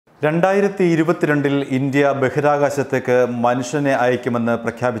2022 India ബഹിരാകാശത്തേക്ക് മനുഷ്യനെ അയക്കുമെന്ന്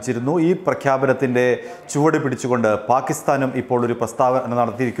പ്രഖ്യാപിച്ചിരുന്നു. ഈ പ്രഖ്യാപനത്തിൻ്റെ ചുവട് പിടിച്ചുകൊണ്ട് പാകിസ്ഥാനും ഇപ്പോൾ ഒരു പ്രസ്താവന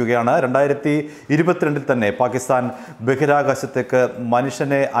നടത്തിയിരിക്കുകയാണ്. 2022 തന്നെ പാകിസ്ഥാൻ ബഹിരാകാശത്തേക്ക്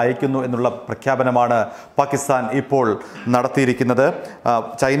മനുഷ്യനെ അയക്കുന്നു എന്നുള്ള പ്രഖ്യാപനമാണ് പാകിസ്ഥാൻ ഇപ്പോൾ നടത്തിയിരിക്കുന്നത്.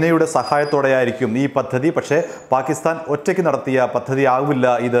 ചൈനയുടെ സഹായത്തോടെയായിരിക്കും ഈ പദ്ധതി. പക്ഷേ പാകിസ്ഥാൻ ഒറ്റയ്ക്ക് നടത്തിയ പദ്ധതി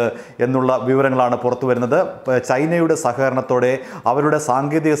ആവില്ല ഇത് എന്നുള്ള വിവരങ്ങളാണ് പുറത്തു വരുന്നത്. ചൈനയുടെ സഹകരണത്തോടെ അവരുടെ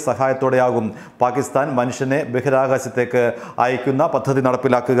സാങ്കേതിക സഹായത്തോടെയാകും പാകിസ്ഥാൻ മനുഷ്യനെ ബഹിരാകാശത്തേക്ക് അയക്കുന്ന പദ്ധതി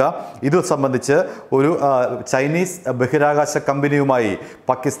നടപ്പിലാക്കുക. ഇത് സംബന്ധിച്ച് ഒരു ചൈനീസ് ബഹിരാകാശ കമ്പനിയുമായി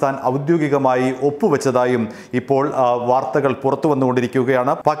പാകിസ്ഥാൻ ഔദ്യോഗികമായി ഒപ്പുവെച്ചതായും ഇപ്പോൾ വാർത്തകൾ പുറത്തു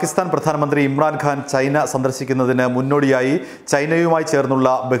വന്നുകൊണ്ടിരിക്കുകയാണ്. പാകിസ്ഥാൻ പ്രധാനമന്ത്രി ഇമ്രാൻഖാൻ ചൈന സന്ദർശിക്കുന്നതിന് മുന്നോടിയായി ചൈനയുമായി ചേർന്നുള്ള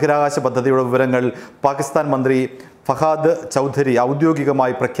ബഹിരാകാശ പദ്ധതിയുടെ വിവരങ്ങൾ പാകിസ്ഥാൻ മന്ത്രി ഫഹാദ് ചൗധരി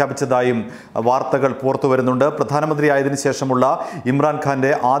ഔദ്യോഗികമായി പ്രഖ്യാപിച്ചതായും വാർത്തകൾ പുറത്തു വരുന്നുണ്ട്. പ്രധാനമന്ത്രിയായതിനു ശേഷമുള്ള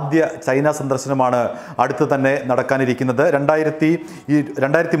ഇമ്രാൻഖാൻ്റെ ആദ്യ ചൈന സന്ദർശനമാണ് അടുത്ത് തന്നെ നടക്കാനിരിക്കുന്നത്.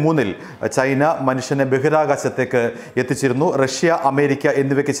 2003 ചൈന മനുഷ്യനെ ബഹിരാകാശത്തേക്ക് എത്തിച്ചിരുന്നു. റഷ്യ, അമേരിക്ക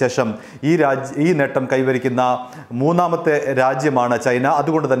എന്നിവയ്ക്ക് ശേഷം ഈ നേട്ടം കൈവരിക്കുന്ന മൂന്നാമത്തെ രാജ്യമാണ് ചൈന.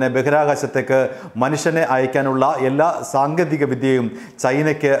 അതുകൊണ്ട് തന്നെ ബഹിരാകാശത്തേക്ക് മനുഷ്യനെ അയക്കാനുള്ള എല്ലാ സാങ്കേതിക വിദ്യയും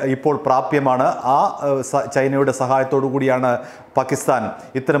ചൈനയ്ക്ക് ഇപ്പോൾ പ്രാപ്യമാണ്. ചൈനയുടെ സഹായത്തോടു കൂടിയാണ് പാകിസ്ഥാൻ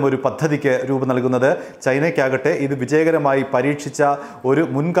ഇത്തരമൊരു പദ്ധതിക്ക് രൂപം നൽകുന്നത്. ചൈനയ്ക്കാകട്ടെ ഇത് വിജയകരമായി പരീക്ഷിച്ച ഒരു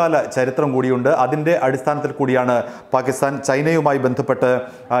മുൻകാല ചരിത്രം കൂടിയുണ്ട്. അതിൻ്റെ അടിസ്ഥാനത്തിൽ കൂടിയാണ് പാകിസ്ഥാൻ ചൈനയുമായി ബന്ധപ്പെട്ട്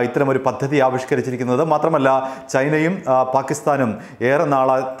ഇത്തരമൊരു പദ്ധതി ആവിഷ്കരിച്ചിരിക്കുന്നത്. മാത്രമല്ല ചൈനയും പാകിസ്ഥാനും ഏറെ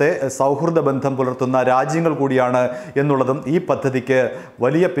നാളത്തെ സൗഹൃദ ബന്ധം പുലർത്തുന്ന രാജ്യങ്ങൾ കൂടിയാണ് എന്നുള്ളതും ഈ പദ്ധതിക്ക്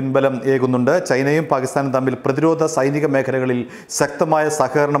വലിയ പിൻബലം ഏകുന്നുണ്ട്. ചൈനയും പാകിസ്ഥാനും തമ്മിൽ പ്രതിരോധ സൈനിക മേഖലകളിൽ ശക്തമായ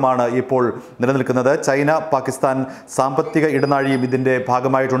സഹകരണമാണ് ഇപ്പോൾ നിലനിൽക്കുന്നത്. ചൈന പാകിസ്ഥാൻ സാമ്പത്തിക ഇടനാഴിയും ഇതിൻ്റെ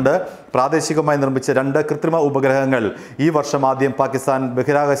ഭാഗമായിട്ടുണ്ട്. പ്രാദേശികമായി നിർമ്മിച്ച 2 കൃത്രിമ ഉപഗ്രഹങ്ങൾ ഈ വർഷം ആദ്യം പാകിസ്ഥാൻ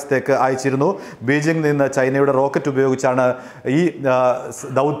ബഹിരാകാശത്തേക്ക് അയച്ചിരുന്നു. ബീജിംഗിൽ നിന്ന് ചൈനയുടെ റോക്കറ്റ് ഉപയോഗിച്ചാണ് ഈ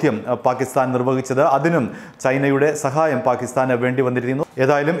ദൗത്യം പാകിസ്ഥാൻ നിർവഹിച്ചത്. അതിനും ചൈനയുടെ സഹായം പാകിസ്ഥാന് വേണ്ടി വന്നിരിക്കുന്നു.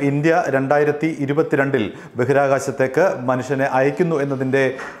 ഏതായാലും ഇന്ത്യ 2022 ബഹിരാകാശത്തേക്ക് മനുഷ്യനെ അയക്കുന്നു എന്നതിൻ്റെ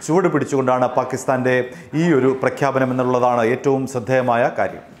ചുവട് പിടിച്ചുകൊണ്ടാണ് പാകിസ്ഥാൻ്റെ ഈ ഒരു പ്രഖ്യാപനം എന്നുള്ളതാണ് ഏറ്റവും ശ്രദ്ധേയമായ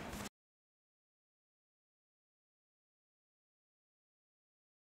കാര്യം.